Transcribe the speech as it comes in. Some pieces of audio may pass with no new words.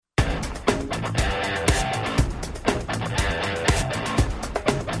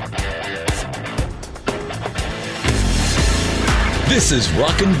This is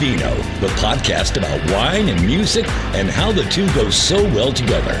Rockin' Vino, the podcast about wine and music and how the two go so well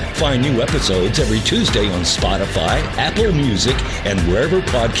together. Find new episodes every Tuesday on Spotify, Apple Music, and wherever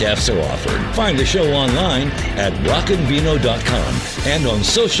podcasts are offered. Find the show online at rockinvino.com and on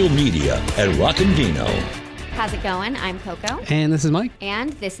social media at Rockin' Vino. How's it going? I'm Coco. And this is Mike.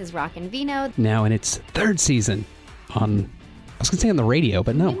 And this is Rockin' Vino. Now in its third season on... I was going to say on the radio,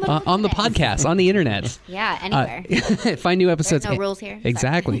 but no, on the podcast, on the internet. Yeah, anywhere. Find new episodes. There's no rules here.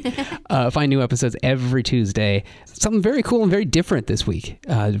 Exactly. Find new episodes every Tuesday. Something very cool and very different this week,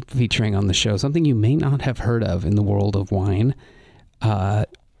 featuring on the show. Something you may not have heard of in the world of wine.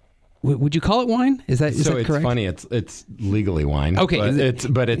 Would you call it wine? Is that correct? It's funny. It's legally wine. Okay.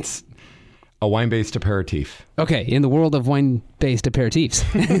 But it's a wine-based aperitif. Okay. In the world of wine-based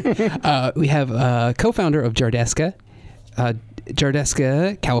aperitifs, we have co-founder of Jardesca.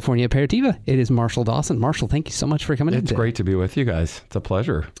 Jardesca California Aperitiva. It is Marshall Dawson. Marshall, thank you so much for coming in today. It's great to be with you guys. It's a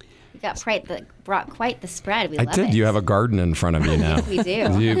pleasure. You brought quite the spread. We love it. I did. You have a garden in front of you now. We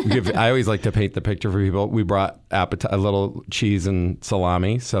do. I always like to paint the picture for people. We brought a little cheese and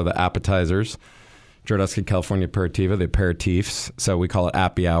salami, so the appetizers. Jardesca California Aperitiva, the aperitifs. So we call it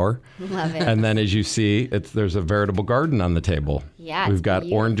Appy Hour. Love it. And then as you see, there's a veritable garden on the table. Yeah, We've got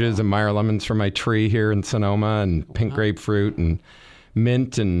beautiful. oranges and Meyer lemons from my tree here in Sonoma and pink grapefruit and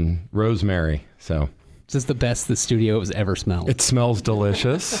mint and rosemary. So this is the best the studio has ever smelled. it smells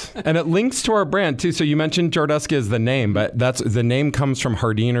delicious. And it links to our brand too. So you mentioned Jardesca is the name, but the name comes from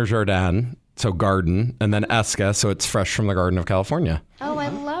Jardin or Jardin, so garden, and then Esca, so it's fresh from the Garden of California. Oh, I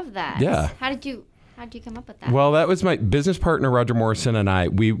love that. Yeah. How did you come up with that? Well, that was my business partner, Roger Morrison, and I.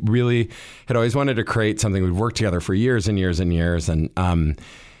 We really had always wanted to create something. We'd worked together for years and years and years. And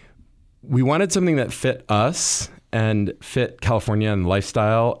we wanted something that fit us and fit California and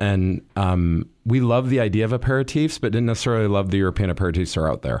lifestyle. And we love the idea of aperitifs, but didn't necessarily love the European aperitifs that are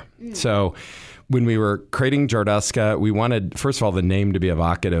out there. So when we were creating Jardesca, we wanted, first of all, the name to be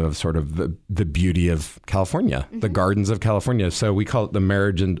evocative of sort of the beauty of California, the gardens of California. So we call it the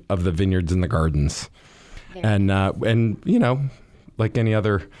marriage of the vineyards and the gardens. And you know, like any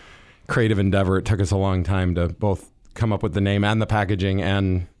other creative endeavor, it took us a long time to both come up with the name and the packaging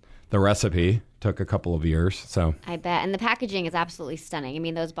and the recipe. Took a couple of years. So I bet. And the packaging is absolutely stunning. I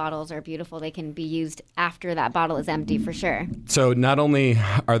mean, those bottles are beautiful. They can be used after that bottle is empty for sure. So not only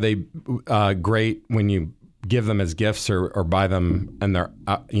are they great when you give them as gifts or buy them and they're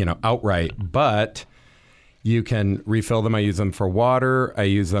outright, but you can refill them. I use them for water. I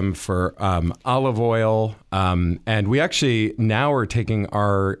use them for olive oil. And we actually now are taking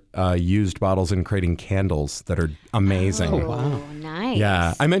our used bottles and creating candles that are amazing. Oh, wow. Nice.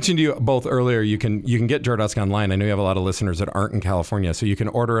 Yeah. I mentioned to you both earlier, you can get Jardesca online. I know you have a lot of listeners that aren't in California, so you can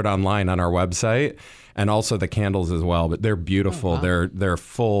order it online on our website and also the candles as well. But they're beautiful. Oh, wow. They're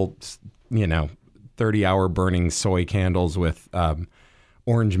full, 30-hour burning soy candles with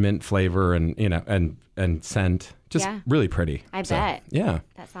orange mint flavor and scent. Just really pretty. I bet. Yeah.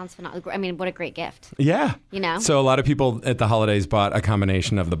 That sounds phenomenal. I mean, what a great gift. Yeah. You know? So a lot of people at the holidays bought a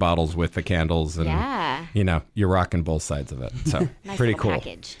combination of the bottles with the candles and, you're rocking both sides of it. So Nice pretty little cool.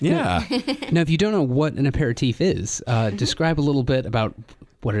 package. Yeah. Now, if you don't know what an aperitif is, describe a little bit about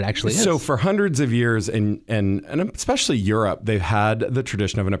what it actually is. So for hundreds of years, and especially Europe, they've had the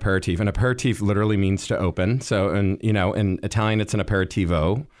tradition of an aperitif. An aperitif literally means to open. So, in Italian, it's an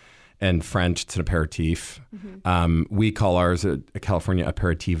aperitivo. And French, it's an aperitif. We call ours a California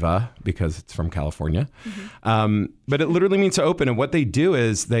aperitiva because it's from California. But it literally means to open. And what they do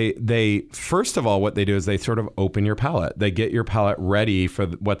is they first of all, what they do is they sort of open your palate. They get your palate ready for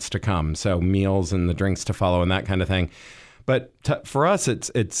what's to come. So meals and the drinks to follow and that kind of thing. But for us,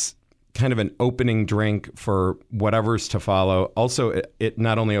 it's kind of an opening drink for whatever's to follow. Also, it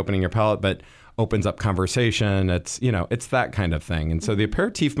not only opening your palate, but opens up conversation. It's that kind of thing. And so the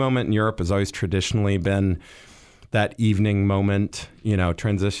aperitif moment in Europe has always traditionally been that evening moment,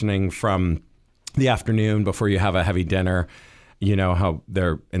 transitioning from the afternoon before you have a heavy dinner. You know how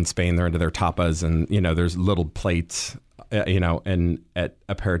they're in Spain, they're into their tapas and, there's little plates, and at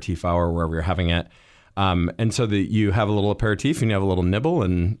aperitif hour, wherever you're having it. And so you have a little aperitif and you have a little nibble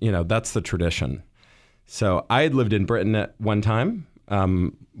and, that's the tradition. So I had lived in Britain at one time.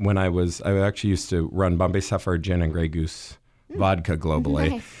 When I actually used to run Bombay Sapphire Gin and Grey Goose vodka globally.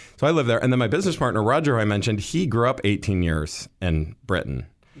 Nice. So I lived there. And then my business partner, Roger, who I mentioned, he grew up 18 years in Britain.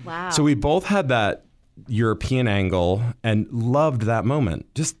 Wow. So we both had that European angle and loved that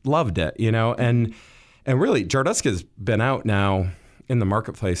moment. Just loved it, and really Jardesca's been out now in the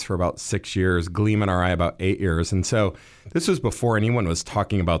marketplace for about 6 years, Gleam in our eye about 8 years. And so this was before anyone was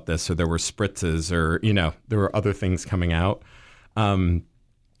talking about this or there were spritzes or, there were other things coming out.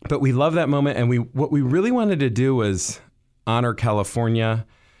 But we love that moment. And what we really wanted to do was honor California,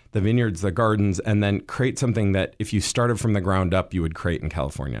 the vineyards, the gardens, and then create something that if you started from the ground up, you would create in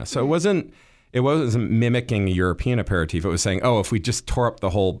California. So it wasn't mimicking a European aperitif. It was saying, oh, if we just tore up the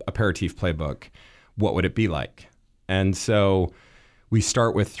whole aperitif playbook, what would it be like? And so we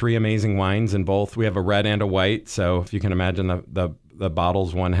start with 3 amazing wines in both. We have a red and a white. So if you can imagine the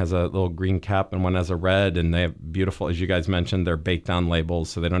bottles, one has a little green cap and one has a red, and they have beautiful, as you guys mentioned, they're baked on labels.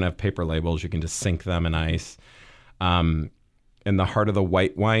 So they don't have paper labels. You can just sink them in ice. In the heart of the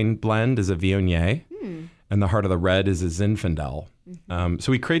white wine blend is a Viognier, and the heart of the red is a Zinfandel.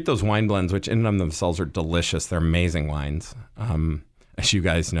 So we create those wine blends, which in and of themselves are delicious. They're amazing wines. As you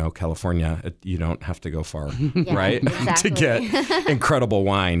guys know, California, you don't have to go far, right? Exactly. To get incredible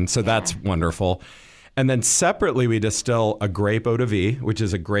wine. So that's wonderful. And then separately, we distill a grape eau de vie, which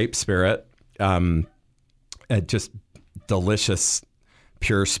is a grape spirit, just delicious,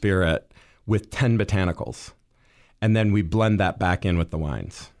 pure spirit with 10 botanicals. And then we blend that back in with the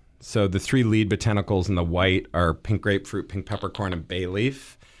wines. So the 3 lead botanicals in the white are pink grapefruit, pink peppercorn, and bay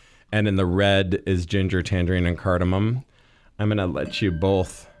leaf. And in the red is ginger, tangerine, and cardamom. I'm going to let you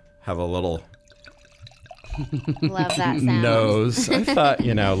both have a little Love that sound. nose. I thought,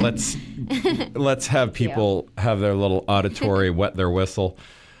 let's have people have their little auditory wet their whistle.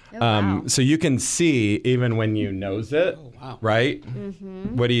 Oh, wow. So you can see even when you nose it, right?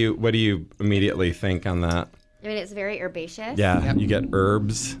 Mm-hmm. What do you immediately think on that? I mean, it's very herbaceous. Yeah, you get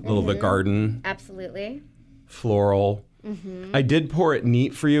herbs, a little bit garden, Absolutely. floral. Mm-hmm. I did pour it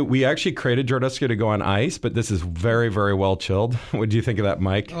neat for you. We actually created Jardusca to go on ice, but this is very, very well chilled. What do you think of that,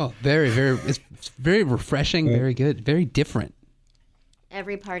 Mike? Oh, very, very. It's very refreshing. Very good. Very different.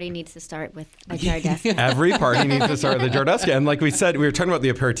 Every party needs to start with a Jardusca. Every party needs to start with a Jardusca. And like we said, we were talking about the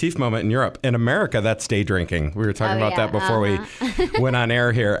aperitif moment in Europe. In America, that's day drinking. We were talking about that before we went on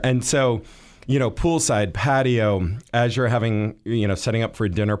air here. And so, poolside, patio, as you're having, setting up for a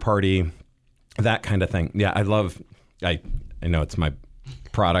dinner party, that kind of thing. Yeah, I know it's my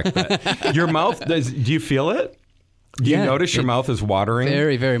product. But your mouth, do you feel it? Do you notice your mouth is watering?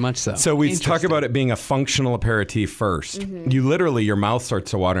 Very, very much so. So we talk about it being a functional aperitif first. Mm-hmm. You literally, your mouth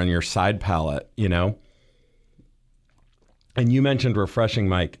starts to water on your side palate, And you mentioned refreshing,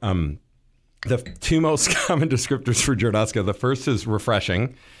 Mike. The 2 most common descriptors for Jardusca, the first is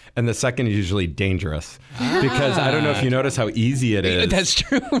refreshing. And the second is usually dangerous because I don't know if you notice how easy it is. That's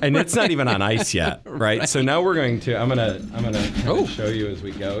true. And it's not even on ice yet, right? So now we're going to, I'm gonna show you as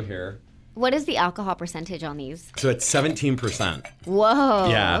we go here. What is the alcohol percentage on these? So it's 17%. Whoa.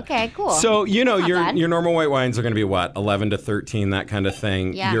 Yeah. Okay, cool. So, your normal white wines are going to be what? 11 to 13, that kind of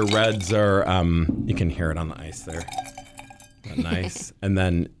thing. Yeah. Your reds are, you can hear it on the ice there. Nice. And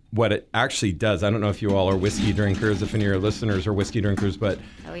then what it actually does, I don't know if you all are whiskey drinkers, if any of your listeners are whiskey drinkers, but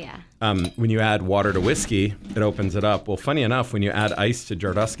oh yeah, when you add water to whiskey, it opens it up. Well, funny enough, when you add ice to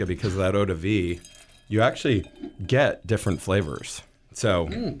Jardusca because of that eau de vie, you actually get different flavors. So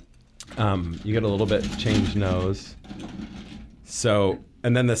you get a little bit changed nose. So,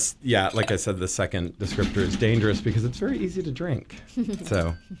 and then this, like I said, the second descriptor is dangerous because it's very easy to drink.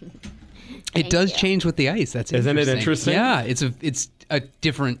 So it does change with the ice. That's Isn't it interesting? Yeah, it's a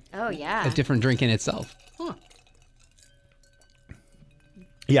different. Oh yeah. A different drink in itself. Huh.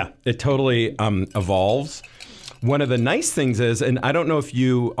 Yeah, it totally evolves. One of the nice things is, and I don't know if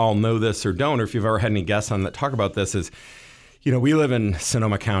you all know this or don't, or if you've ever had any guests on that talk about this, is, we live in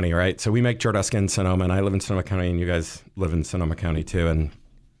Sonoma County, right? So we make Jardusca in Sonoma, and I live in Sonoma County, and you guys live in Sonoma County too. And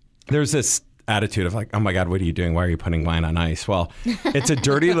there's this attitude of like, oh my God, what are you doing? Why are you putting wine on ice? Well, it's a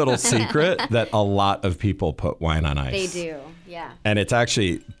dirty little secret that a lot of people put wine on ice. They do, yeah. And it's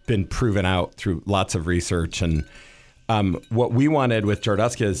actually been proven out through lots of research. And what we wanted with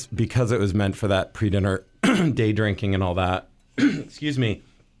Jardusca is, because it was meant for that pre-dinner day drinking and all that, excuse me,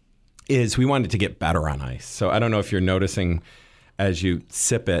 is we wanted to get better on ice. So I don't know if you're noticing as you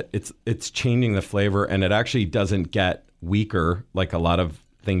sip it, it's changing the flavor, and it actually doesn't get weaker like a lot of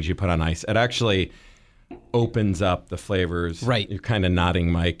things you put on ice. It actually opens up the flavors. Right. You're kind of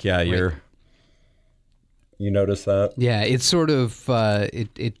nodding, Mike. Yeah, right. You notice that? Yeah, it's sort of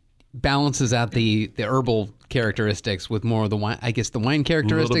it balances out the herbal characteristics with more of the wine. I guess the wine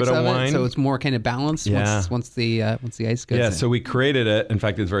characteristics of it. Wine. So it's more kind of balanced once the ice goes in. So we created it. In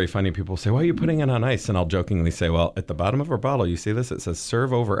fact, it's very funny. People say, "Why are you putting it on ice?" And I'll jokingly say, "Well, at the bottom of our bottle, you see this? It says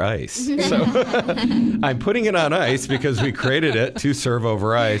serve over ice." So I'm putting it on ice because we created it to serve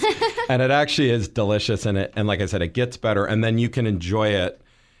over ice, and it actually is delicious. And like I said, it gets better, and then you can enjoy it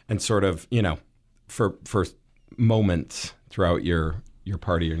and sort of for moments throughout your your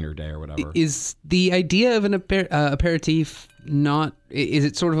party or your day or whatever. Is the idea of an aperitif not? Is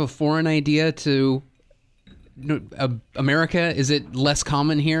it sort of a foreign idea to America? Is it less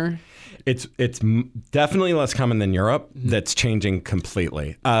common here? It's definitely less common than Europe. That's changing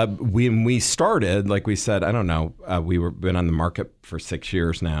completely. When we started, like we said, I don't know, been on the market for 6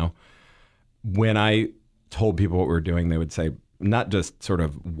 years now. When I told people what we were doing, they would say, not just sort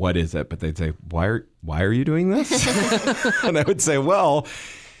of what is it, but they'd say, why are you doing this? And I would say, well,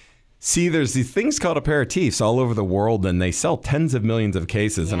 see, there's these things called aperitifs all over the world, and they sell tens of millions of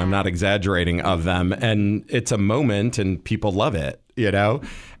cases, and I'm not exaggerating, of them. And it's a moment, and people love it, you know?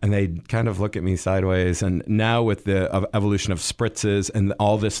 And they kind of look at me sideways. And now with the evolution of spritzes and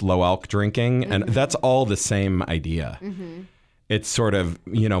all this low alc drinking, and that's all the same idea. It's sort of,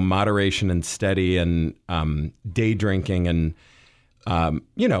 you know, moderation and steady and day drinking and,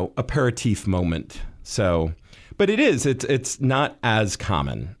 you know, aperitif moment. So, but it's not as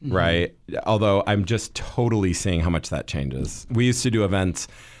common, right? Although I'm just totally seeing how much that changes. We used to do events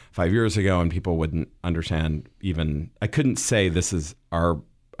 5 years ago and people wouldn't understand even, I couldn't say this is our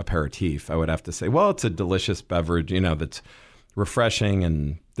aperitif. I would have to say, well, it's a delicious beverage, you know, that's refreshing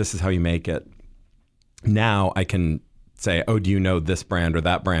and this is how you make it. Now I can say, oh, do you know this brand or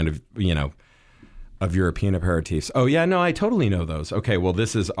that brand of, you know, of European aperitifs? Oh, yeah, no, I totally know those. Okay, well,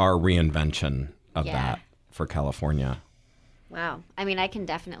 this is our reinvention of that for California. Wow. I mean, I can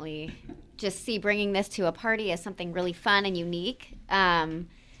definitely just see bringing this to a party as something really fun and unique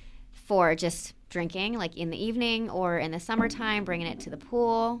for just drinking, like in the evening or in the summertime, bringing it to the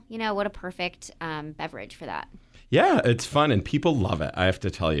pool. You know, what a perfect beverage for that. Yeah, it's fun and people love it, I have to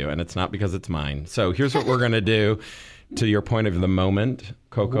tell you, and it's not because it's mine. So here's what we're going to do. To your point of the moment,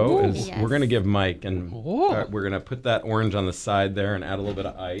 Coco, is we're going to give Mike, and we're going to put that orange on the side there and add a little bit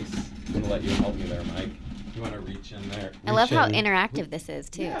of ice. I'm going to let you help me there, Mike. You want to reach in there? I love how interactive this is,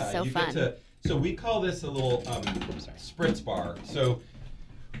 too. Yeah, it's so fun. So we call this a little spritz bar. So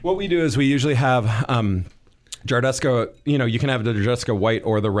what we do is we usually have Jardesca, you know, you can have the Jardesca white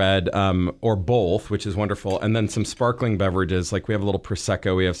or the red, or both, which is wonderful. And then some sparkling beverages, like we have a little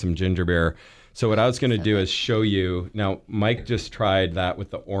Prosecco, we have some ginger beer. So what I was going to do is show you. Now, Mike just tried that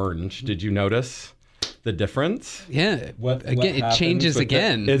with the orange. Did you notice the difference? Yeah. It changes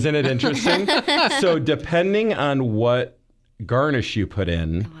again. Isn't it interesting? So depending on what garnish you put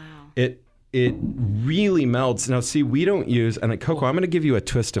in, it really melts. Now, see, we don't use, and Coco, I'm going to give you a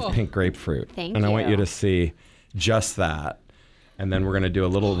twist of pink grapefruit. Thank and you. I want you to see just that. And then we're going to do a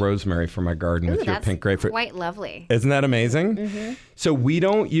little rosemary for my garden with your pink grapefruit. Quite lovely. Isn't that amazing? So we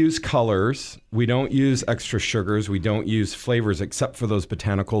don't use colors. We don't use extra sugars. We don't use flavors except for those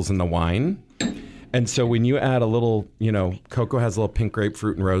botanicals in the wine. And so when you add a little, you know, Coco has a little pink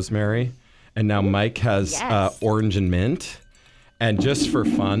grapefruit and rosemary. And now Mike has orange and mint. And just for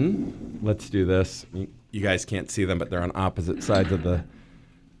fun, let's do this. You guys can't see them, but they're on opposite sides of the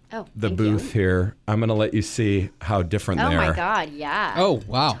booth here. I'm going to let you see how different they are. Oh my God, yeah. Oh,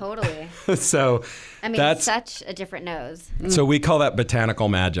 wow. Totally. So I mean, that's such a different nose. So we call that botanical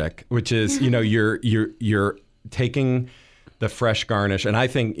magic, which is, you know, you're taking the fresh garnish, and I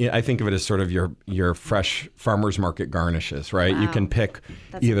think of it as sort of your fresh farmers market garnishes, right? Wow. You can pick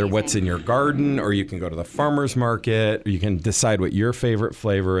That's either amazing. what's in your garden, or you can go to the farmers market, or you can decide what your favorite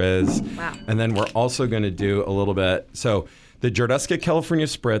flavor is. Wow. And then we're also going to do a little bit. So the Jardesca California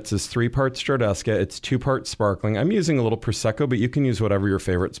Spritz is 3 parts Jardesca. It's 2 parts sparkling. I'm using a little Prosecco, but you can use whatever your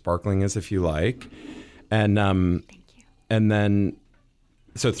favorite sparkling is if you like. And Thank you. and then,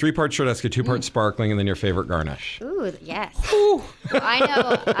 so 3 parts Jardesca, 2 parts sparkling, and then your favorite garnish. Ooh, yes. Well,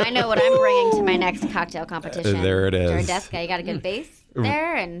 I know what I'm bringing to my next cocktail competition. There it is. Jardesca, you got a good base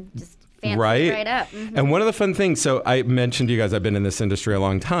there, and just fancy Right? right up. And one of the fun things, so I mentioned to you guys, I've been in this industry a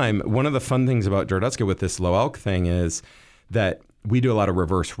long time. One of the fun things about Jardesca with this low alc thing is that we do a lot of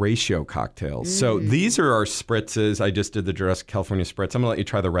reverse ratio cocktails. So these are our spritzes. I just did the Jardesca California Spritz. I'm going to let you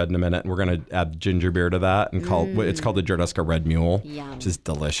try the red in a minute, and we're going to add ginger beer to that and it's called the Jardesca Red Mule, Yum. which is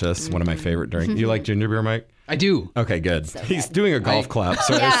delicious. One of my favorite drinks. You like ginger beer, Mike? I do. Okay, good. So He's good. doing a golf clap,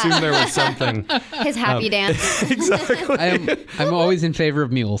 so I Yeah. assume there was something. His happy dance. Exactly. I'm always in favor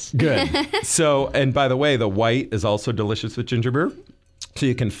of mules. Good. So, and by the way, the white is also delicious with ginger beer. So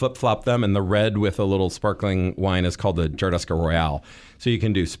you can flip-flop them, and the red with a little sparkling wine is called the Jardesca Royale. So you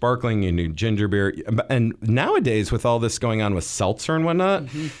can do sparkling, you can do ginger beer. And nowadays, with all this going on with seltzer and whatnot,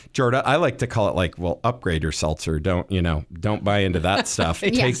 I like to call it like, well, upgrade your seltzer. Don't buy into that stuff.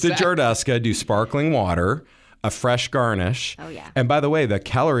 Take the Jardesca, do sparkling water, a fresh garnish. Oh, yeah. And by the way, the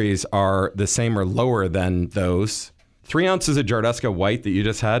calories are the same or lower than those 3 ounces of Jardesca white that you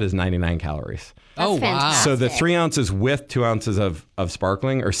just had is 99 calories. Oh, wow. fantastic. So the 3 ounces with 2 ounces of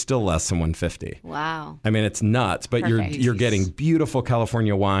sparkling are still less than 150. Wow. I mean, it's nuts, but Perfect. you're getting beautiful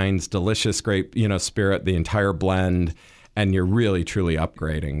California wines, delicious grape, spirit, the entire blend, and you're really truly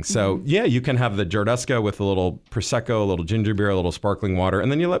upgrading. So yeah, you can have the Jardesca with a little Prosecco, a little ginger beer, a little sparkling water,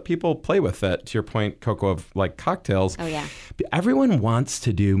 and then you let people play with it. To your point, Coco, of like cocktails. Oh, yeah. Everyone wants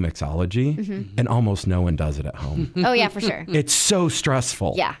to do mixology, and almost no one does it at home. Oh, yeah, for sure. It's so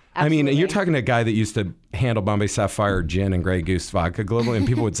stressful. Yeah, I mean, absolutely. you're talking to a guy that used to handle Bombay Sapphire gin and Grey Goose vodka globally, and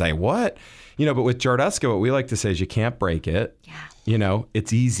people would say, what? But with Jardesca, what we like to say is you can't break it. Yeah.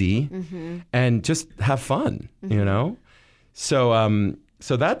 It's easy, and just have fun,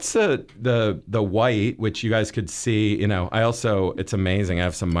 So that's the white, which you guys could see. I also, it's amazing. I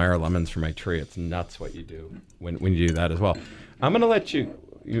have some Meyer lemons for my tree. It's nuts what you do when you do that as well. I'm going to let you,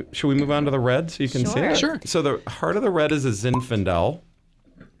 should we move on to the red so you can see it? Sure. So the heart of the red is a Zinfandel.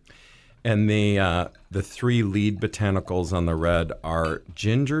 And the 3 lead botanicals on the red are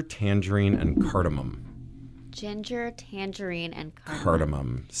ginger, tangerine, and cardamom. Ginger, tangerine, and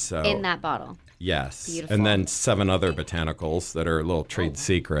Cardamom. So in that bottle. yes, Beautiful. and then 7 other botanicals that are a little trade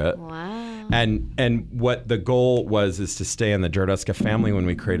secret. Wow. And what the goal is to stay in the Jardesca family when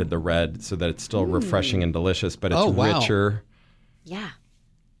we created the red, so that it's still refreshing and delicious, but it's Oh, wow. richer. Yeah.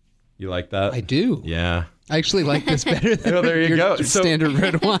 You like that? I do. Yeah. I actually like this better than Well, there you your go. So- standard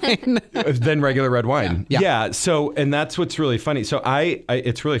red wine. Than regular red wine. Yeah. So, and that's what's really funny. So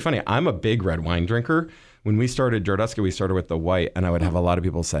it's really funny. I'm a big red wine drinker. When we started Jardesca, we started with the white, and I would have a lot of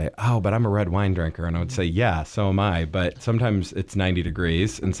people say, oh, but I'm a red wine drinker. And I would say, yeah, so am I. But sometimes it's 90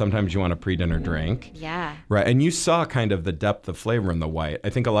 degrees, and sometimes you want a pre-dinner drink. Yeah. Right. And you saw kind of the depth of flavor in the white.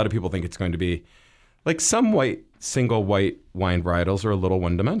 I think a lot of people think it's going to be like some single white wine varietals are a little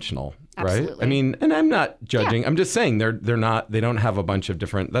one-dimensional. Right. Absolutely. I mean, and I'm not judging. I'm just saying they don't have a bunch of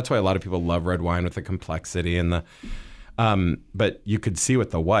different. That's why a lot of people love red wine with the complexity and the. But you could see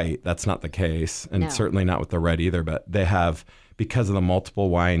with the white, that's not the case, and No. certainly not with the red either. But they have, because of the multiple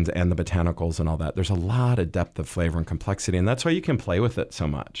wines and the botanicals and all that, there's a lot of depth of flavor and complexity, and that's why you can play with it so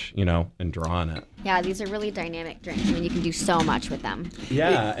much, and draw on it. Yeah, these are really dynamic drinks. I mean, you can do so much with them.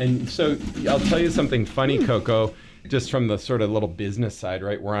 Yeah, and so I'll tell you something funny, Coco. Just from the sort of little business side,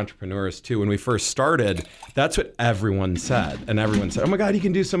 right? We're entrepreneurs too. When we first started, that's what everyone said. And everyone said, oh my God, you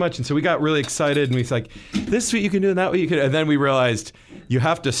can do so much. And so we got really excited and we was like, this is what you can do and that what you can do. And then we realized you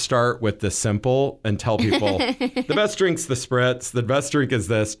have to start with the simple and tell people the best drink's the spritz, the best drink is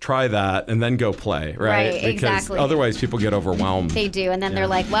this, try that, and then go play, right? Right, Because exactly. otherwise people get overwhelmed. They do, and then they're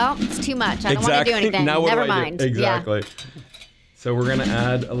like, well, it's too much. I don't want to do anything. Now what Never do I do? mind. Exactly. Yeah. So we're going to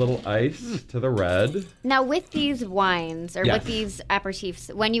add a little ice to the red. Now, with these wines or Yes. with these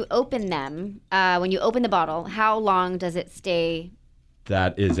aperitifs, when you open them, when you open the bottle, how long does it stay?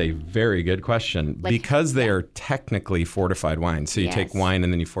 That is a very good question. Because they are technically fortified wines. So you Yes. take wine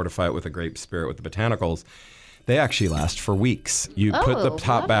and then you fortify it with a grape spirit with the botanicals. They actually last for weeks. You put the Oh,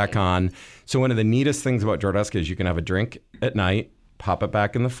 top back lovely. on. So one of the neatest things about Jardesca is you can have a drink at night, pop it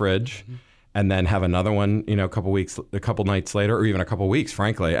back in the fridge, and then have another one, a couple nights later, or even a couple weeks,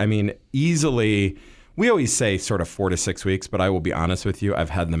 frankly. I mean, easily, we always say sort of 4 to 6 weeks, but I will be honest with you, I've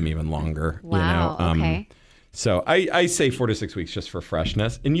had them even longer. Wow, okay. So I say 4 to 6 weeks just for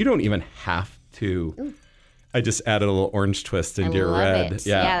freshness. And you don't even have to. I just added a little orange twist into your love red. it.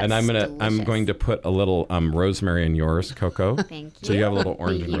 Yeah, Yeah, and I'm it's going to put a little rosemary in yours, Coco. Thank you. So you have a little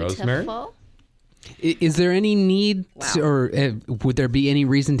orange and rosemary. Beautiful. Is there any need or would there be any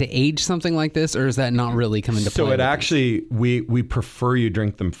reason to age something like this, or is that not really come into play? So it with actually, we prefer you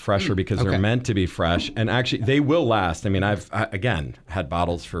drink them fresher because Okay. they're meant to be fresh, and actually they will last. I mean, I've again had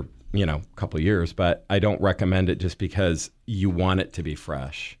bottles for a couple of years, but I don't recommend it just because you want it to be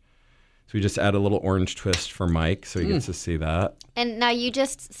fresh. So we just add a little orange twist for Mike, so he gets to see that. And now you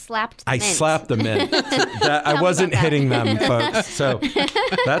just slapped the I mint. slapped the mint. I me wasn't about that. hitting them, folks. So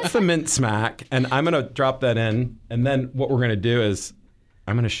that's the mint smack, and I'm gonna drop that in, and then what we're gonna do is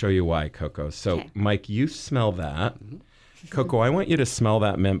I'm gonna show you why, Coco. So Okay. Mike, you smell that. Coco, I want you to smell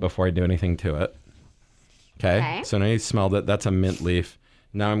that mint before I do anything to it. Okay. So now you smelled it. That's a mint leaf.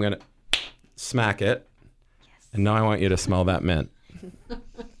 Now I'm gonna smack it, and now I want you to smell that mint.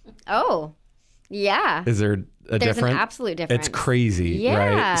 Oh, yeah. Is there a There's difference? an absolute difference. It's crazy, Yeah.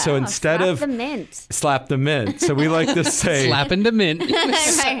 right? So instead slap of the mint. slap the mint, so we like to say slap into mint.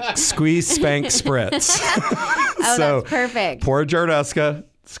 Right. squeeze, spank, spritz. Oh, So that's perfect. pour a Jardesca,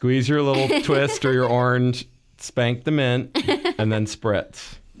 squeeze your little twist or your orange, spank the mint, and then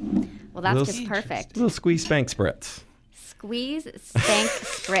spritz. Well, that's little- just perfect. Little squeeze, spank, spritz. Squeeze, spank,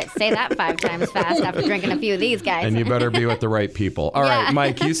 spritz. Say that 5 times fast after drinking a few of these, guys. And you better be with the right people. All right,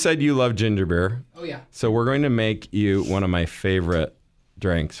 Mike, you said you love ginger beer. Oh, yeah. So we're going to make you one of my favorite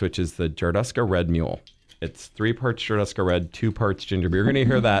drinks, which is the Jarduska Red Mule. It's 3 parts Jarduska Red, 2 parts ginger beer. You're going to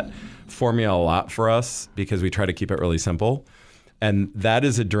hear that formula a lot for us because we try to keep it really simple. And that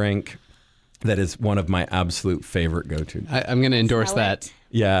is a drink that is one of my absolute favorite go-to. I'm going to endorse Smell that. it.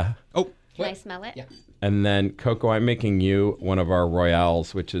 Yeah. Oh, Can I smell it? Yeah. And then, Coco, I'm making you one of our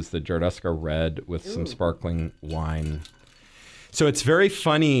Royales, which is the Jarduska Red with some sparkling wine. So it's very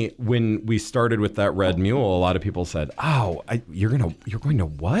funny when we started with that Red Mule. A lot of people said, "Oh, you're going to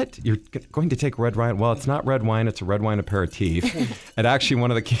what? You're going to take red wine?" Well, it's not red wine; it's a red wine aperitif. And actually,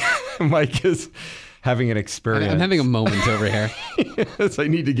 one of the Mike is having an experience. I'm having a moment over here. So I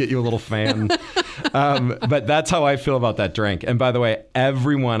need to get you a little fan. But that's how I feel about that drink. And by the way,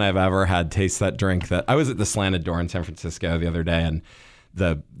 everyone I've ever had taste that drink. That I was at the Slanted Door in San Francisco the other day, and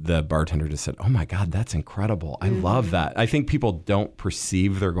the bartender just said, "Oh my God, that's incredible! I love that." I think people don't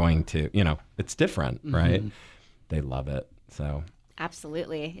perceive they're going to. It's different, right? They love it. So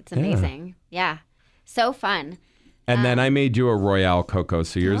Absolutely. It's amazing. Yeah. So fun. And then I made you a Royale, Coco.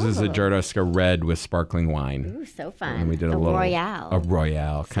 So yours is a Jarduska Red with sparkling wine. Ooh, so fun. And we did the a little Royale. A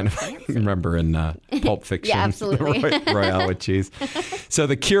Royale, kind of. Remember in Pulp Fiction? Yeah, absolutely. The Royale with cheese. So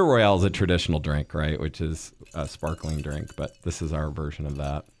the Kir Royale is a traditional drink, right? Which is a sparkling drink, but this is our version of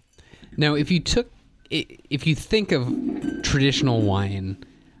that. Now, if you think of traditional wine,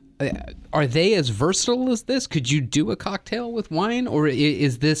 are they as versatile as this? Could you do a cocktail with wine, or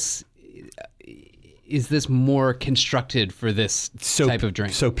is this more constructed for this type of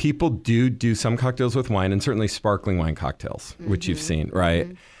drink? So people do some cocktails with wine, and certainly sparkling wine cocktails, which you've seen,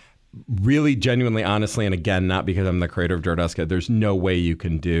 right? Really, genuinely, honestly, and again, not because I'm the creator of Jarduska, there's no way you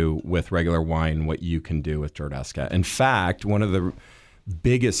can do with regular wine what you can do with Jarduska. In fact, one of the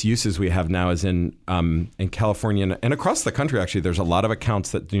biggest uses we have now is in California and across the country. Actually, there's a lot of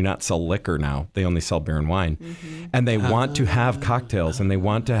accounts that do not sell liquor now; they only sell beer and wine, and they want to have cocktails and they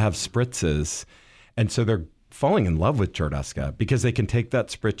want to have spritzes, and so they're falling in love with Jarduska because they can take that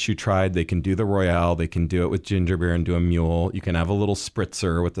spritz you tried, they can do the Royale, they can do it with ginger beer and do a mule. You can have a little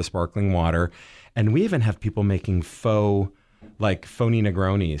spritzer with the sparkling water, and we even have people making phony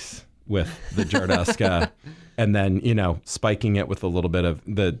Negronis with the Jarduska. And then, spiking it with a little bit of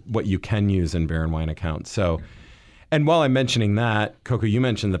what you can use in beer and wine accounts. So, and while I'm mentioning that, Coco, you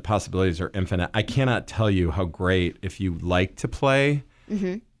mentioned the possibilities are infinite. I cannot tell you how great, if you like to play,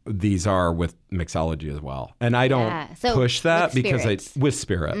 these are with mixology as well. And I don't push that because with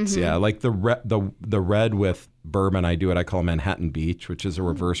spirits, like the red with bourbon, I do it. I call Manhattan Beach, which is a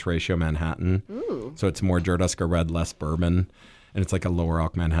reverse ratio Manhattan. Ooh. So it's more Jarduska Red, less bourbon, and it's like a lower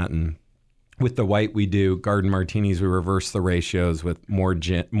alc Manhattan. With the white, we do garden martinis. We reverse the ratios with more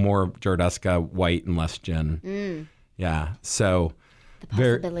Jarduska white and less gin. Yeah, so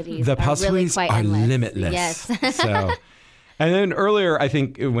the possibilities are limitless. Yes. So, and then earlier, I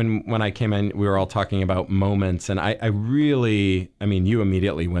think when I came in, we were all talking about moments, and I really, you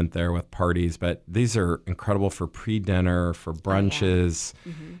immediately went there with parties, but these are incredible for pre-dinner, for brunches,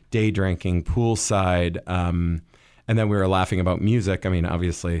 day drinking, poolside. And then we were laughing about music.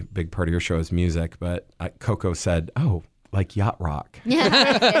 Obviously, big part of your show is music, but Coco said, "Oh, like yacht rock." Yeah,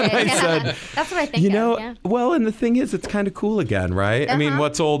 I said, that's what I think. Well, and the thing is, it's kind of cool again, right?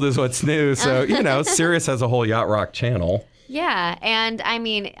 What's old is what's new. So Sirius has a whole yacht rock channel. Yeah, and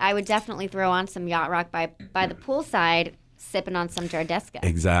I would definitely throw on some yacht rock by the poolside, sipping on some Jarduska.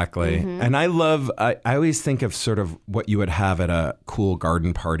 Exactly. And I always think of sort of what you would have at a cool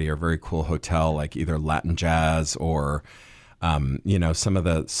garden party or very cool hotel, like either Latin jazz or, some of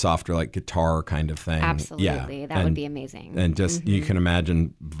the softer like guitar kind of thing. Absolutely. That would be amazing. And just, you can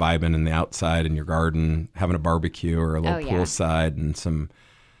imagine vibing in the outside in your garden, having a barbecue or a little poolside and some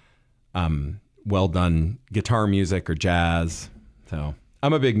well done guitar music or jazz. So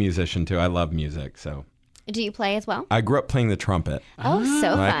I'm a big musician too. I love music. So. Do you play as well? I grew up playing the trumpet. Oh,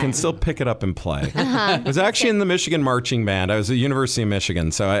 so fun. I can still pick it up and play. I was actually in the Michigan marching band. I was at the University of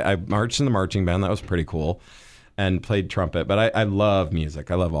Michigan, so I marched in the marching band. That was pretty cool, and played trumpet. But I love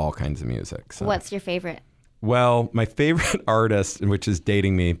music. I love all kinds of music. So. What's your favorite? Well, my favorite artist, which is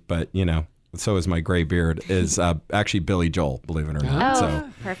dating me, but so is my gray beard, is actually Billy Joel, believe it or not. Oh, so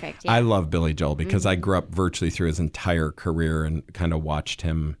perfect. Yeah. I love Billy Joel because I grew up virtually through his entire career and kind of watched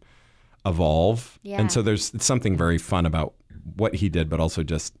him evolve. Yeah. And so there's something very fun about what he did, but also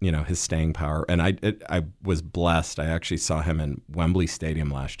just, his staying power. And I was blessed. I actually saw him in Wembley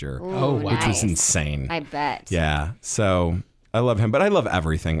Stadium last year, which was insane. I bet. Yeah. So I love him, but I love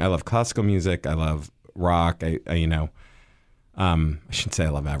everything. I love classical music. I love rock. I shouldn't say I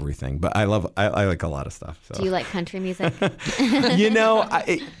love everything, but I like a lot of stuff. So. Do you like country music?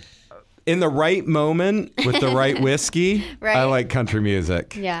 In the right moment with the right whiskey, Right. I like country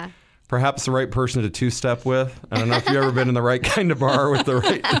music. Yeah. Perhaps the right person to two-step with. I don't know if you've ever been in the right kind of bar with the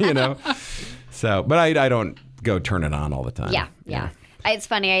right, So, but I don't go turn it on all the time. Yeah. It's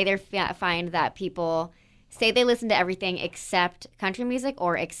funny. I either find that people say they listen to everything except country music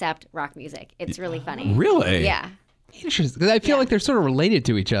or except rock music. It's really funny. Really? Yeah. Interesting. 'Cause I feel like they're sort of related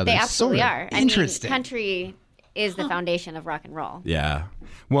to each other. They absolutely Sort of. are. Interesting. I mean, country is the foundation of rock and roll. Yeah.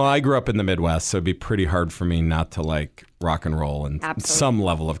 Well, I grew up in the Midwest, so it'd be pretty hard for me not to like rock and roll and Absolutely. some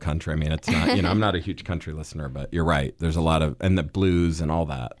level of country. I mean, it's not, I'm not a huge country listener, but you're right. There's a lot of, and the blues and all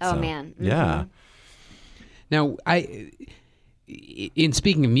that. Oh, so, man. Mm-hmm. Yeah. Now, in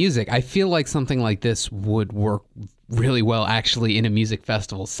speaking of music, I feel like something like this would work really well actually in a music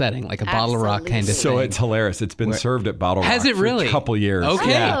festival setting, like a Bottle Rock kind of So thing. it's hilarious. It's been served at Bottle Rock Has it really? for a couple years. Okay.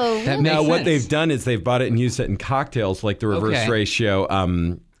 Yeah. Oh, That really? makes Now, what sense. they've done is they've bought it and used it in cocktails, like the reverse Okay. ratio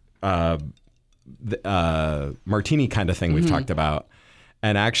martini kind of thing we've Mm-hmm. talked about.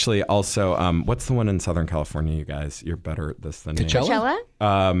 And actually also, what's the one in Southern California, you guys? You're better at this than Coachella? me.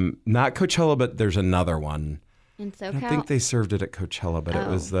 Coachella Not Coachella, but there's another one. in I don't SoCal. think they served it at Coachella, but it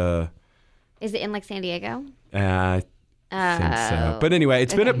was Is it in like San Diego? I think so. But anyway,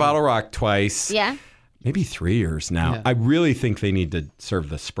 it's been at Bottle Rock twice. Yeah. Maybe 3 years now. Yeah. I really think they need to serve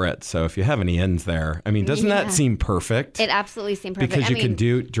the spritz. So if you have any ends there, I mean, doesn't Yeah. that seem perfect? It absolutely seemed perfect. Because you can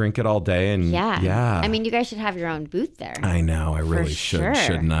drink it all day and Yeah. I mean, you guys should have your own booth there. I know, I really sure. should,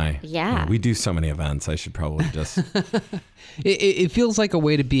 shouldn't I? Yeah. We do so many events. I should probably just It feels like a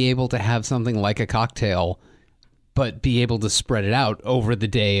way to be able to have something like a cocktail, but be able to spread it out over the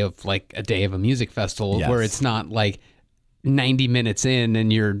day of like a day of a music festival where Yes. it's not like 90 minutes in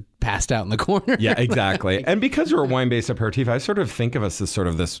and you're passed out in the corner. Yeah, exactly. And because we're a wine-based aperitif, I sort of think of us as sort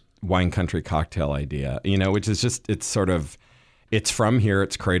of this wine country cocktail idea, which is just, it's from here,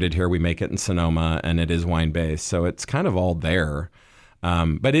 it's created here, we make it in Sonoma, and it is wine-based. So it's kind of all there.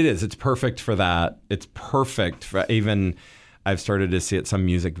 But it's perfect for that. It's perfect for even, I've started to see at some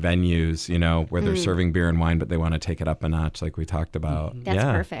music venues, where they're serving beer and wine, but they want to take it up a notch like we talked about. That's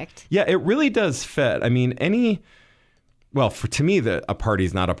perfect. Yeah, it really does fit. I mean, to me, a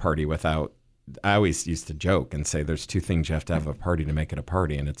party's not a party without, I always used to joke and say there's two things you have to have a party to make it a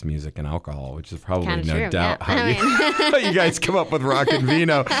party, and it's music and alcohol, which is probably Kinda no true, doubt yeah. how you guys come up with rock and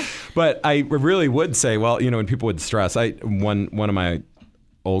vino. But I really would say, well, when people would stress, one of my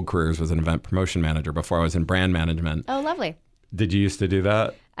old careers was an event promotion manager before I was in brand management. Oh, lovely. Did you used to do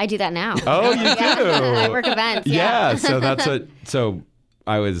that? I do that now. Oh, you do? I work events. Yeah. So that's so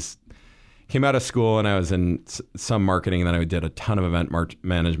I came out of school and I was in some marketing, and then I did a ton of event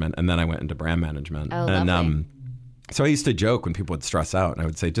management, and then I went into brand management. Oh, and lovely. so I used to joke when people would stress out, and I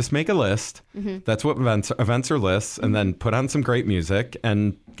would say, just make a list. Mm-hmm. That's what events are lists, and then put on some great music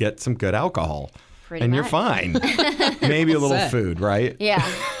and get some good alcohol. Pretty and much. you're fine. Maybe a little Set. food, right? Yeah.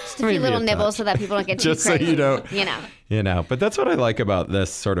 Just a Maybe few little a nibbles touch. so that people don't get too Just so crazy. you don't- But that's what I like about this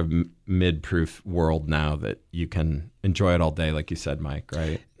sort of mid-proof world now, that you can enjoy it all day, like you said, Mike,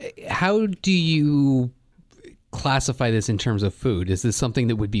 right? How do you classify this in terms of food? Is this something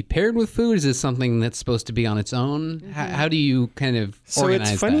that would be paired with food? Is this something that's supposed to be on its own? How do you kind of So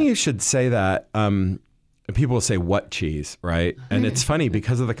organize it's funny that? you should say that. People will say, what cheese, right? And it's funny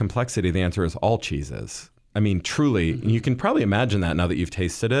because of the complexity, the answer is all cheeses. I mean, truly, you can probably imagine that now that you've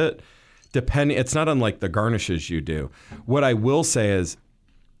tasted it. It's not unlike the garnishes you do. What I will say is,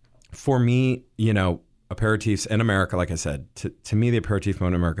 for me, aperitifs in America, like I said, to me, the aperitif mode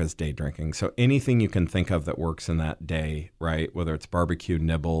in America is day drinking. So anything you can think of that works in that day, right? Whether it's barbecue,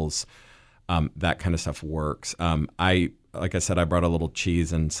 nibbles, that kind of stuff works. Like I said, I brought a little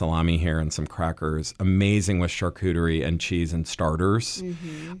cheese and salami here and some crackers. Amazing with charcuterie and cheese and starters.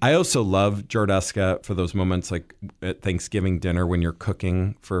 Mm-hmm. I also love Jardesca for those moments like at Thanksgiving dinner when you're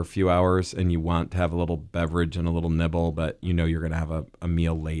cooking for a few hours and you want to have a little beverage and a little nibble, but you're going to have a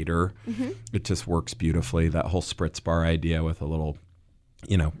meal later. Mm-hmm. It just works beautifully. That whole spritz bar idea with a little,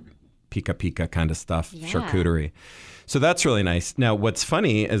 pica kind of stuff, charcuterie. So that's really nice. Now, what's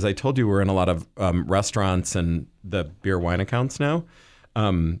funny is I told you we're in a lot of restaurants and the beer wine accounts now.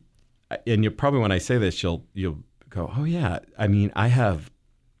 And you probably, when I say this, you'll go, oh yeah. I mean, I have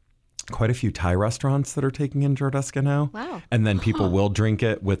quite a few Thai restaurants that are taking in Jardesca now. Wow. And then people will drink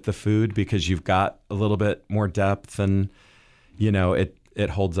it with the food because you've got a little bit more depth and, it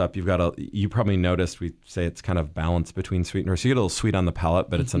holds up. You probably noticed we say it's kind of balanced between sweetener. So you get a little sweet on the palate,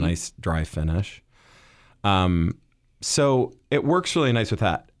 but it's a nice dry finish. So it works really nice with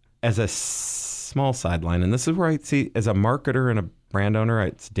that. As a small sideline, and this is where I see, as a marketer and a brand owner,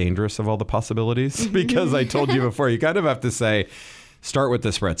 it's dangerous of all the possibilities because I told you before, you kind of have to say, start with the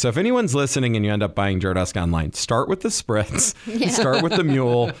spritz. So if anyone's listening and you end up buying Jardeska online, start with the spritz, start with the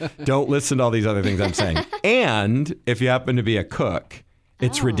mule. Don't listen to all these other things I'm saying. And if you happen to be a cook,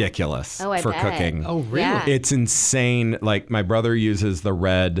 it's ridiculous I for bet. cooking. Oh, really? Yeah. It's insane. Like my brother uses the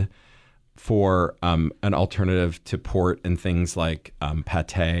red for an alternative to port and things like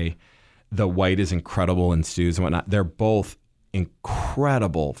pate. The white is incredible in stews and whatnot. They're both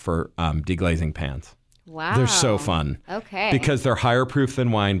incredible for deglazing pans. Wow. They're so fun. Okay. Because they're higher proof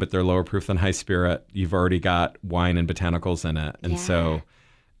than wine, but they're lower proof than high spirit. You've already got wine and botanicals in it. And so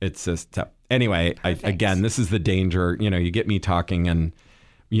it's just tough. Anyway, again, this is the danger. You get me talking and,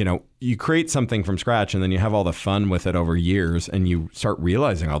 you create something from scratch and then you have all the fun with it over years and you start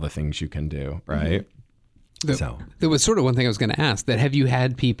realizing all the things you can do, right? There was sort of one thing I was going to ask, that have you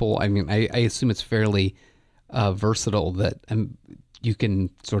had people, I mean, I assume it's fairly versatile, that you can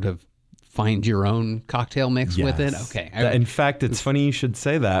sort of find your own cocktail mix with it? Okay. In fact, it's funny you should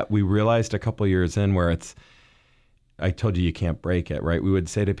say that. We realized a couple years in where I told you can't break it, right? We would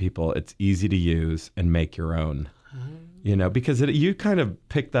say to people, it's easy to use and make your own. Because you kind of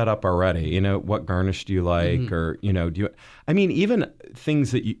picked that up already. What garnish do you like? Or, even things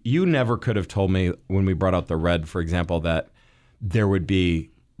that you never could have told me when we brought out the red, for example, that there would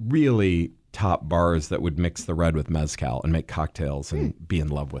be really top bars that would mix the red with mezcal and make cocktails and be in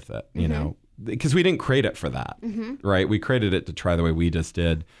love with it, because we didn't create it for that, right? We created it to try the way we just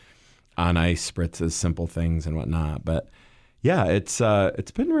did, on ice, spritzes, simple things and whatnot. But yeah, it's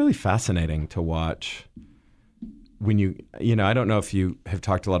been really fascinating to watch when I don't know if you have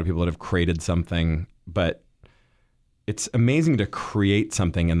talked to a lot of people that have created something, but it's amazing to create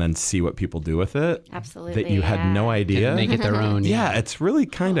something and then see what people do with it. Absolutely. That you had no idea. Make it their own. Yeah, it's really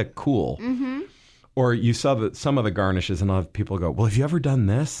kind of cool. Or you saw some of the garnishes and a lot of people go, well, have you ever done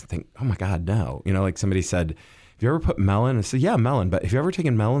this? I think, oh my God, no. Like somebody said, have you ever put melon? I said, yeah, melon. But have you ever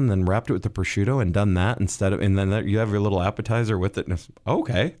taken melon and then wrapped it with the prosciutto and done that instead of, and then you have your little appetizer with it? And it's,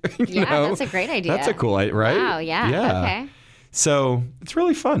 okay. That's a great idea. That's a cool idea, right? Wow, yeah. Okay. So it's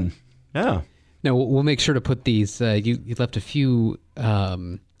really fun. Yeah. No, we'll make sure to put these. You left a few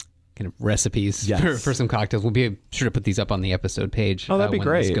kind of recipes for some cocktails. We'll be sure to put these up on the episode page. Oh, that'd be when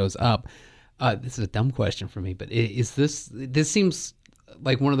great. This goes up. This is a dumb question for me, but is this seems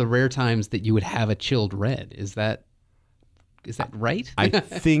like one of the rare times that you would have a chilled red. Is that right? I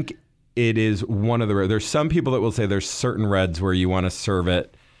think it is one of the rare. There's some people that will say there's certain reds where you want to serve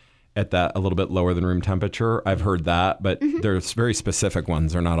it at that a little bit lower than room temperature. I've heard that, but there's very specific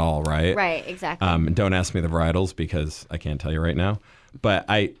ones. They're not all, right? Right, exactly. And don't ask me the varietals because I can't tell you right now. But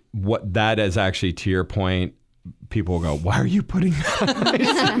what that is actually, to your point, people will go, why are you putting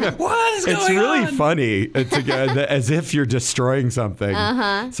that? What is going on? It's really funny. It's as if you're destroying something.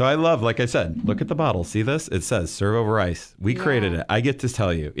 So I love, like I said, look at the bottle. See this? It says serve over ice. We created it. I get to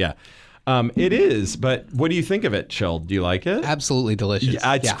tell you. Yeah. It is, but what do you think of it, chilled? Do you like it? Absolutely delicious.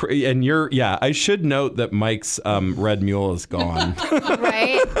 Yeah, I should note that Mike's Red Mule is gone.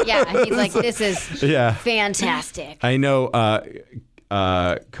 Right? Yeah. He's like, this is fantastic. I know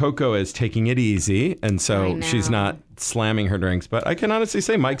Coco is taking it easy, and so she's not slamming her drinks. But I can honestly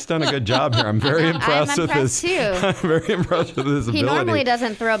say Mike's done a good job here. I'm very impressed with his. I'm very impressed with his ability. He normally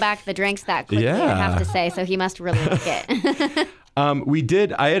doesn't throw back the drinks that quickly, I have to say, so he must really like it.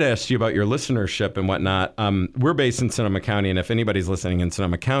 I had asked you about your listenership and whatnot. We're based in Sonoma County, and if anybody's listening in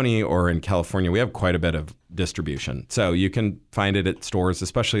Sonoma County or in California, we have quite a bit of distribution. So you can find it at stores,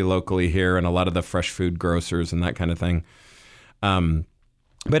 especially locally here, and a lot of the fresh food grocers and that kind of thing.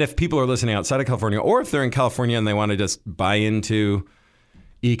 But if people are listening outside of California, or if they're in California and they want to just buy into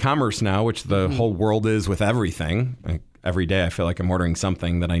e-commerce now, which the whole world is with everything, like every day I feel like I'm ordering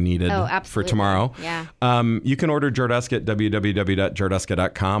something that I needed for tomorrow. Yeah. You can order Jardeska at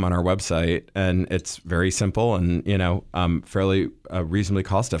www.jardeska.com on our website, and it's very simple and fairly reasonably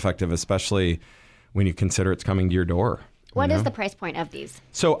cost effective, especially when you consider it's coming to your door. What is the price point of these?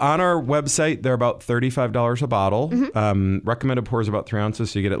 So on our website, they're about $35 a bottle. Recommended pour is about 3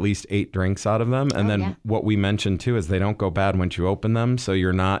 ounces, so you get at least 8 drinks out of them. And what we mentioned too is they don't go bad once you open them, so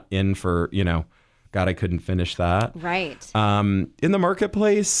you're not in for, God, I couldn't finish that. Right. In the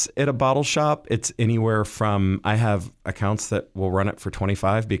marketplace, at a bottle shop, it's anywhere from, I have accounts that will run it for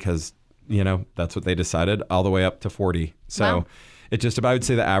 $25 because, that's what they decided, all the way up to $40. So it just about, I would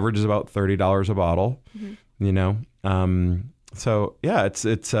say the average is about $30 a bottle, So yeah,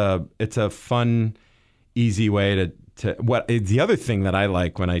 it's a fun, easy way to what the other thing that I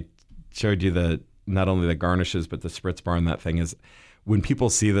like when I showed you not only the garnishes, but the spritz bar and that thing is when people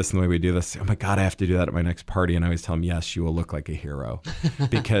see this and the way we do this, oh my God, I have to do that at my next party. And I always tell them, yes, you will look like a hero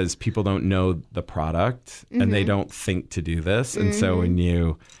because people don't know the product and they don't think to do this. And so when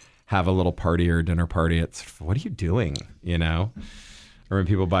you have a little party or dinner party, it's, what are you doing? You know? Or when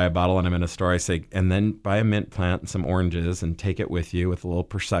people buy a bottle and I'm in a store, I say, and then buy a mint plant and some oranges and take it with you with a little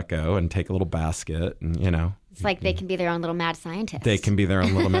Prosecco and take a little basket. And, you know. It's like they can be their own little mad scientist. They can be their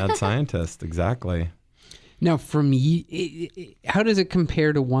own little mad scientist. Exactly. Now, how does it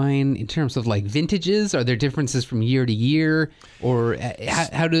compare to wine in terms of like vintages? Are there differences from year to year, or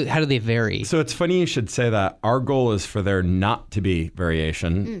how do they vary? So it's funny you should say that. Our goal is for there not to be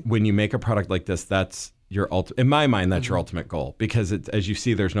variation. When you make a product like this, that's your in my mind, that's your ultimate goal, because it's, as you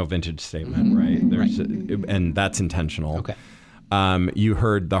see, there's no vintage statement, right? And that's intentional. Okay. You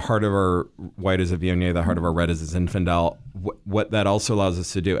heard the heart of our white is a Viognier, the heart of our red is a Zinfandel. What that also allows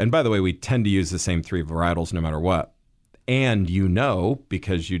us to do, and by the way, we tend to use the same 3 varietals no matter what. And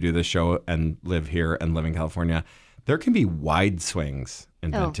because you do the show and live here and live in California, there can be wide swings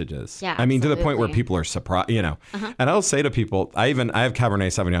in vintages. Yeah, I mean, to the point where absolutely. people are surprised, you know. And I'll say to people, I have Cabernet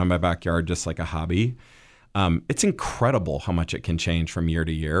Sauvignon in my backyard just like a hobby. It's incredible how much it can change from year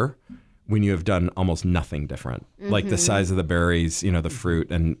to year when you have done almost nothing different. Like the size of the berries, you know, the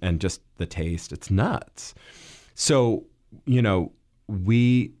fruit and just the taste. It's nuts. So, you know,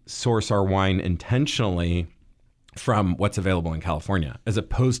 we source our wine intentionally from what's available in California as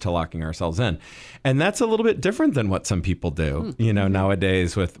opposed to locking ourselves in. And that's a little bit different than what some people do, you know,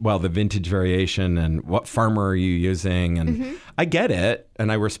 nowadays with, the vintage variation and what farmer are you using? And I get it.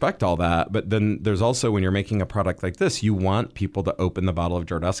 And I respect all that. But then there's also, when you're making a product like this, you want people to open the bottle of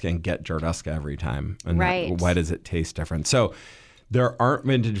Jodasca and get Jodasca every time. And why does it taste different? So there aren't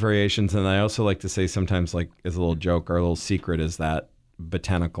vintage variations. And I also like to say sometimes, like as a little joke, our little secret is that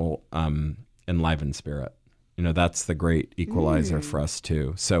botanical enlivened spirit. You know, that's the great equalizer for us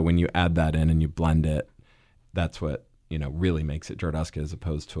too. So when you add that in and you blend it, that's what, you know, really makes it Jodasca as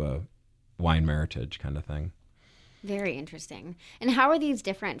opposed to a wine meritage kind of thing. Very interesting. And how are these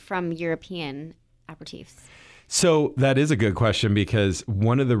different from European aperitifs? So that is a good question, because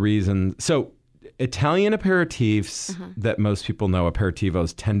one of the reasons, Italian aperitifs that most people know,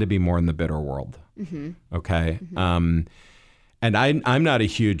 aperitivos, tend to be more in the bitter world. Okay. And I'm not a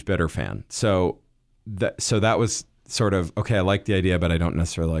huge bitter fan. So that was sort of, okay, I like the idea, but I don't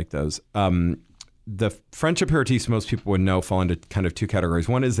necessarily like those. The French aperitifs, most people would know, fall into kind of 2 categories.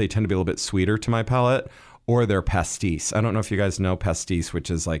 One is they tend to be a little bit sweeter to my palate, or they're pastis. I don't know if you guys know pastis,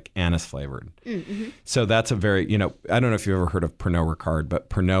 which is like anise flavored. So that's a very, you know, I don't know if you've ever heard of Pernod Ricard, but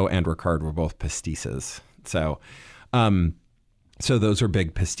Pernod and Ricard were both pastisses. So those are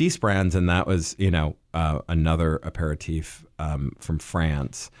big pastis brands, and that was, you know, another aperitif from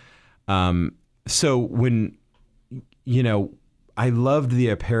France. So when, you know, I loved the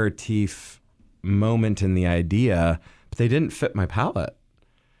aperitif moment and the idea, but they didn't fit my palate.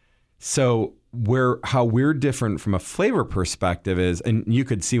 So how we're different from a flavor perspective is, and you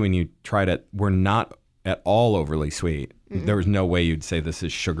could see when you tried it, we're not at all overly sweet. There was no way you'd say this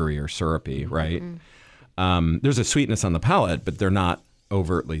is sugary or syrupy, right? There's a sweetness on the palate, but they're not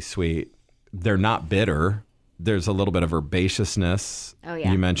overtly sweet. They're not bitter. There's a little bit of herbaceousness. Oh,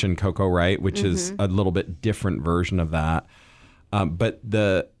 yeah. You mentioned cocoa, right? Which is a little bit different version of that. But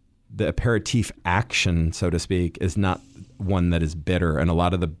the aperitif action, so to speak, is not one that is bitter. And a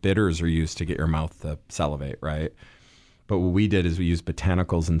lot of the bitters are used to get your mouth to salivate, right? But what we did is we used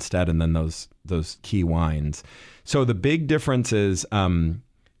botanicals instead, and then those key wines. So the big difference is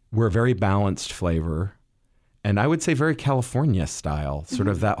we're a very balanced flavor. And I would say very California style, sort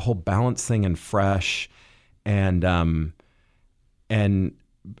of that whole balanced thing and fresh. And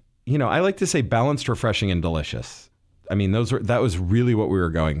you know, I like to say balanced, refreshing, and delicious. I mean, that was really what we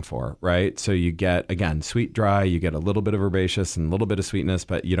were going for, right? So you get, again, sweet, dry, you get a little bit of herbaceous and a little bit of sweetness,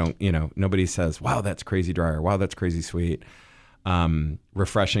 but you don't, you know, nobody says, wow, that's crazy dry, or wow, that's crazy sweet.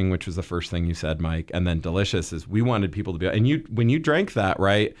 Refreshing, which was the first thing you said, Mike, and then delicious is we wanted people to be, and when you drank that,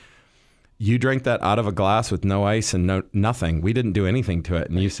 right? You drank that out of a glass with no ice and nothing. We didn't do anything to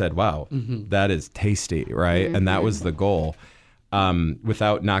it. And you said, wow, that is tasty, right? And that was the goal.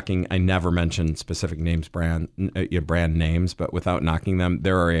 Without knocking, I never mentioned specific names, brand names, but without knocking them,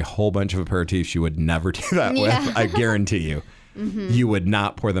 there are a whole bunch of aperitifs you would never do that with. I guarantee you. You would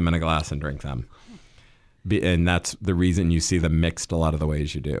not pour them in a glass and drink them. And that's the reason you see them mixed a lot of the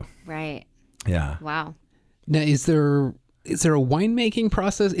ways you do. Right. Yeah. Wow. Now, is there is there a winemaking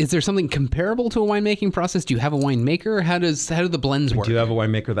process? Is there something comparable to a winemaking process? Do you have a winemaker? How do the blends work? We do have a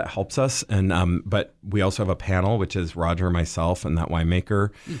winemaker that helps us, and but we also have a panel, which is Roger, myself, and that winemaker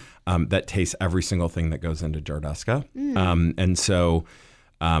that tastes every single thing that goes into Jardusca. And so,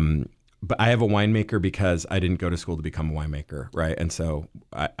 but I have a winemaker because I didn't go to school to become a winemaker, right? And so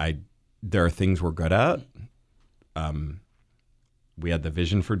I there are things we're good at. We had the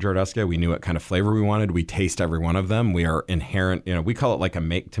vision for Jardusca. We knew what kind of flavor we wanted. We taste every one of them. We are inherent, we call it like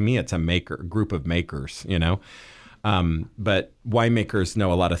to me, it's a group of makers, but winemakers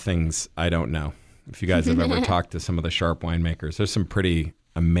know a lot of things I don't know. If you guys have ever talked to some of the sharp winemakers, there's some pretty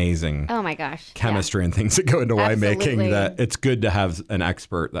amazing oh my gosh chemistry and things that go into Absolutely. winemaking that it's good to have an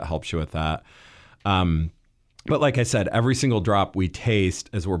expert that helps you with that. But like I said, every single drop we taste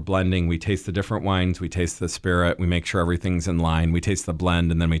as we're blending, we taste the different wines, we taste the spirit, we make sure everything's in line, we taste the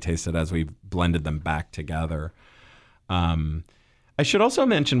blend, and then we taste it as we've blended them back together. I should also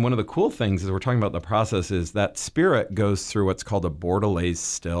mention one of the cool things as we're talking about the process is that spirit goes through what's called a Bordelaise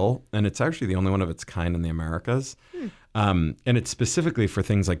still, and it's actually the only one of its kind in the Americas. And it's specifically for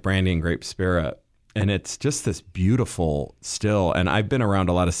things like brandy and grape spirit. And it's just this beautiful still. And I've been around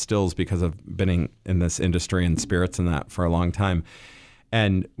a lot of stills because I've been in this industry and spirits and that for a long time.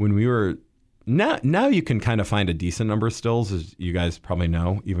 And when we were, now you can kind of find a decent number of stills, as you guys probably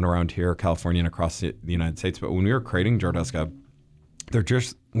know, even around here, California and across the United States. But when we were creating Jardusca, there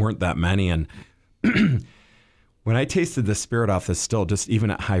just weren't that many. And when I tasted the spirit off this still, just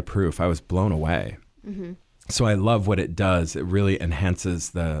even at high proof, I was blown away. Mm-hmm. So I love what it does. It really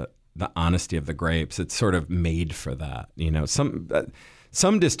enhances the honesty of the grapes. It's sort of made for that.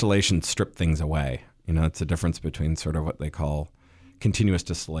 Some distillations strip things away. It's a difference between sort of what they call continuous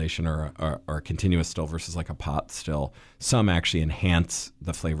distillation or a continuous still versus like a pot still. Some actually enhance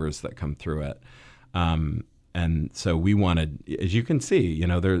the flavors that come through it. And so we wanted, as you can see,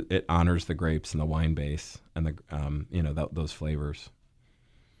 it honors the grapes and the wine base and those flavors.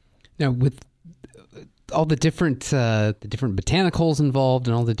 Now with all the different botanicals involved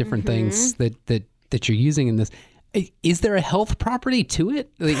and all the different things that you're using in this, is there a health property to it?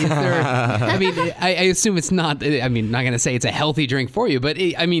 Like, is there, I assume it's not. Not going to say it's a healthy drink for you, but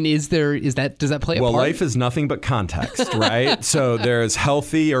does that play a part? Well, life is nothing but context, right? So there's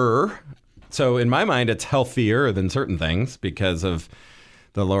healthier. So in my mind, it's healthier than certain things because of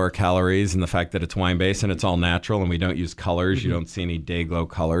the lower calories and the fact that it's wine-based and it's all natural and we don't use colors. Mm-hmm. You don't see any day glow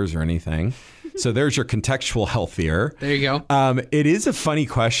colors or anything. So there's your contextual healthier. There you go. It is a funny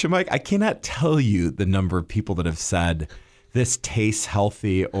question, Mike. I cannot tell you the number of people that have said, this tastes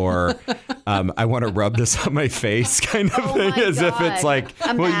healthy, or I want to rub this on my face kind of thing, as God. if it's like,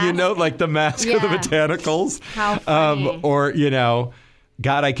 like the mask of the botanicals. How funny. Or,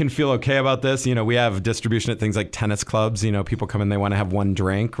 God, I can feel okay about this. We have distribution at things like tennis clubs. People come in, they want to have one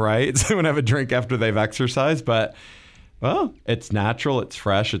drink, right? So they want to have a drink after they've exercised. But, well, it's natural, it's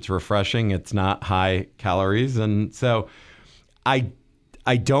fresh, it's refreshing, it's not high calories. And so I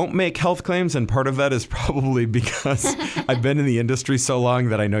don't make health claims. And part of that is probably because I've been in the industry so long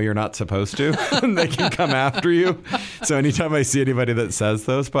that I know you're not supposed to. And they can come after you. So anytime I see anybody that says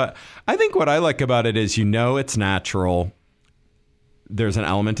those. But I think what I like about it is, it's natural. There's an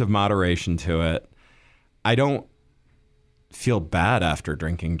element of moderation to it. I don't feel bad after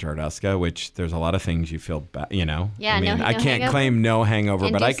drinking Jardusca, which there's a lot of things you feel bad, Yeah, I can't claim no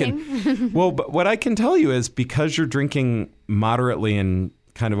hangover, but I can. Well, but what I can tell you is because you're drinking moderately and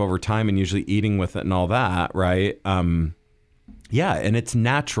kind of over time and usually eating with it and all that, right? Yeah, and it's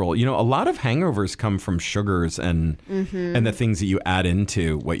natural. A lot of hangovers come from sugars and the things that you add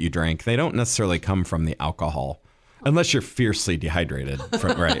into what you drink. They don't necessarily come from the alcohol. Unless you're fiercely dehydrated,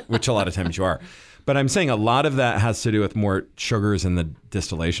 right? Which a lot of times you are. But I'm saying a lot of that has to do with more sugars in the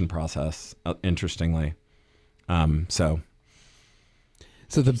distillation process, interestingly. So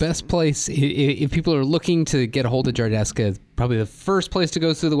the best place, if people are looking to get a hold of Jardusca, probably the first place to go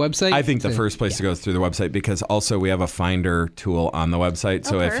is through the website? I think the first place to go is through the website, because also we have a finder tool on the website.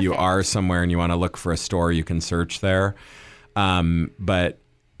 So if you are somewhere and you want to look for a store, you can search there. But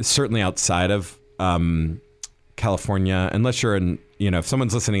certainly outside of California, unless you're in, if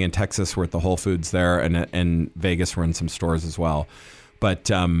someone's listening in Texas, we're at the Whole Foods there, and Vegas, we're in some stores as well.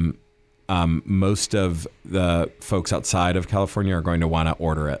 But most of the folks outside of California are going to want to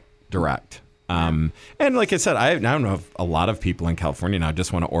order it direct. And like I said, I now know a lot of people in California now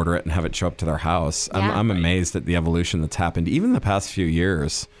just want to order it and have it show up to their house. Yeah. I'm amazed at the evolution that's happened, even the past few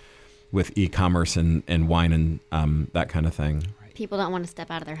years with e-commerce and wine and that kind of thing. Right. People don't want to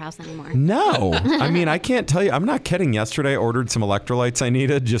step out of their house anymore. No. I mean, I can't tell you. I'm not kidding. Yesterday I ordered some electrolytes I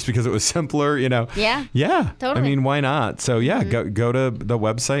needed just because it was simpler, Yeah. Yeah. Totally. I mean, why not? So yeah, go to the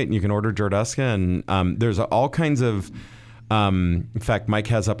website and you can order Jordesca, and there's all kinds of in fact, Mike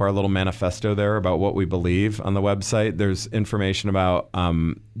has up our little manifesto there about what we believe on the website. There's information about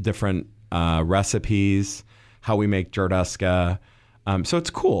different recipes, how we make Jordesca. So it's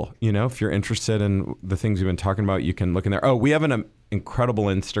cool. If you're interested in the things we've been talking about, you can look in there. Oh, we have an incredible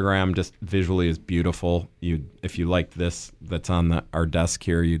Instagram. Just visually is beautiful. If you like this that's on our desk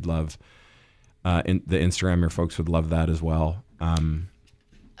here, you'd love the Instagram. Your folks would love that as well.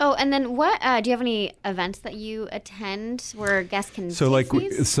 Oh, and then what? Do you have any events that you attend where guests can? So like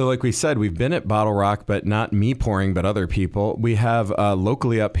we said, we've been at Bottle Rock, but not me pouring, but other people. We have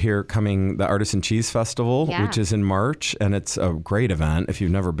locally up here coming the Artisan Cheese Festival, which is in March, and it's a great event. If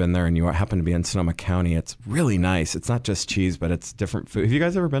you've never been there and you happen to be in Sonoma County, it's really nice. It's not just cheese, but it's different food. Have you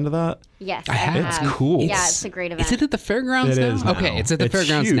guys ever been to that? Yes, I have. It's cool. Yeah, it's a great event. Is it at the fairgrounds It now? is now. Okay, it's at the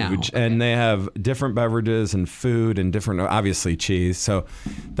fairgrounds huge, now. And they have different beverages and food and different, obviously, cheese. So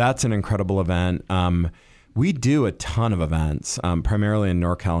that's an incredible event. We do a ton of events, primarily in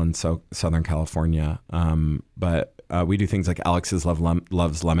NorCal and Southern California. But we do things like Alex's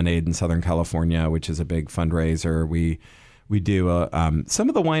Loves Lemonade in Southern California, which is a big fundraiser. We do some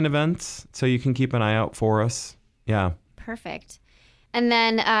of the wine events, so you can keep an eye out for us. Yeah. Perfect. And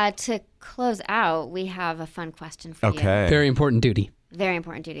then to close out, we have a fun question for you. Okay. Very important duty. Very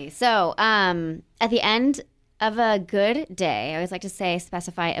important duty. So at the end of a good day, I always like to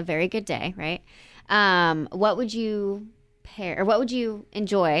specify a very good day, right? What would you pair, or what would you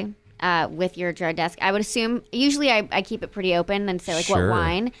enjoy with your Jordesca? I would assume, usually I keep it pretty open and say Sure. what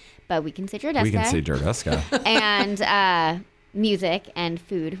wine, but we can say Jordesca. We can say Jordesca. And music and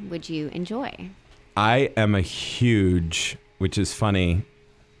food would you enjoy? I am a huge, which is funny,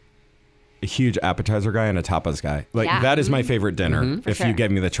 a huge appetizer guy and a tapas guy. That is my favorite dinner if sure. you gave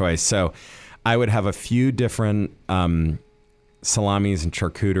me the choice. So I would have a few different salamis and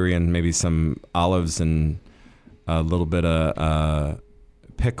charcuterie and maybe some olives and a little bit of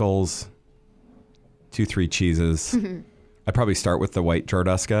pickles, 2-3 cheeses. I'd probably start with the white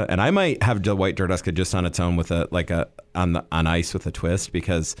Jordesca, and I might have the white Jordesca just on its own with on ice with a twist,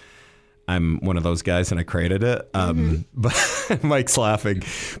 because I'm one of those guys and I created it. But Mike's laughing.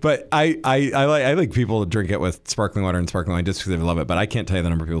 But I like people to drink it with sparkling water and sparkling wine just because they love it. But I can't tell you the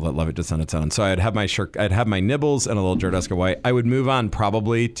number of people that love it just on its own. So I'd have my nibbles and a little Jordesca white. I would move on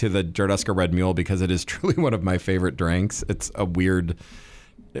probably to the Jordesca Red Mule because it is truly one of my favorite drinks. It's a weird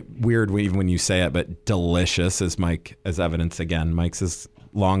even when you say it, but delicious, as Mike as evidence again. Mike's is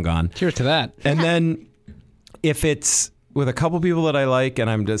long gone. Cheers to that. And then if it's with a couple people that I like and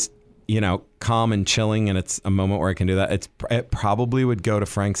I'm just calm and chilling, and it's a moment where I can do that, it probably would go to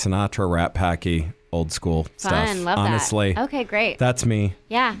Frank Sinatra, Rat Packy, old school stuff. Fun, love honestly. that. Okay, great. That's me.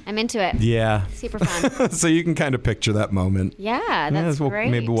 Yeah, I'm into it. Yeah. Super fun. So you can kind of picture that moment. Yeah, that's great.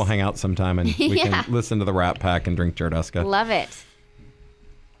 Maybe we'll hang out sometime and we can listen to the Rat Pack and drink Jordesca. Love it.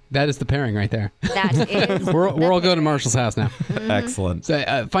 That is the pairing right there. That is. We're all going to Marshall's house now. Excellent.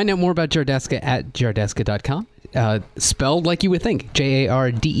 So find out more about Jordesca at jordesca.com. Spelled like you would think.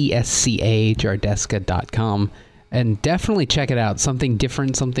 Jardesca, jordesca.com. And definitely check it out. Something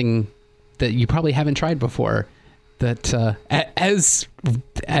different, something that you probably haven't tried before. That, as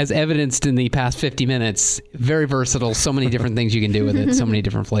evidenced in the past 50 minutes, very versatile. So many different things you can do with it. So many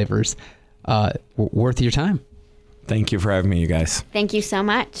different flavors. Worth your time. Thank you for having me, you guys. Thank you so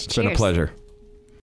much. It's been a pleasure.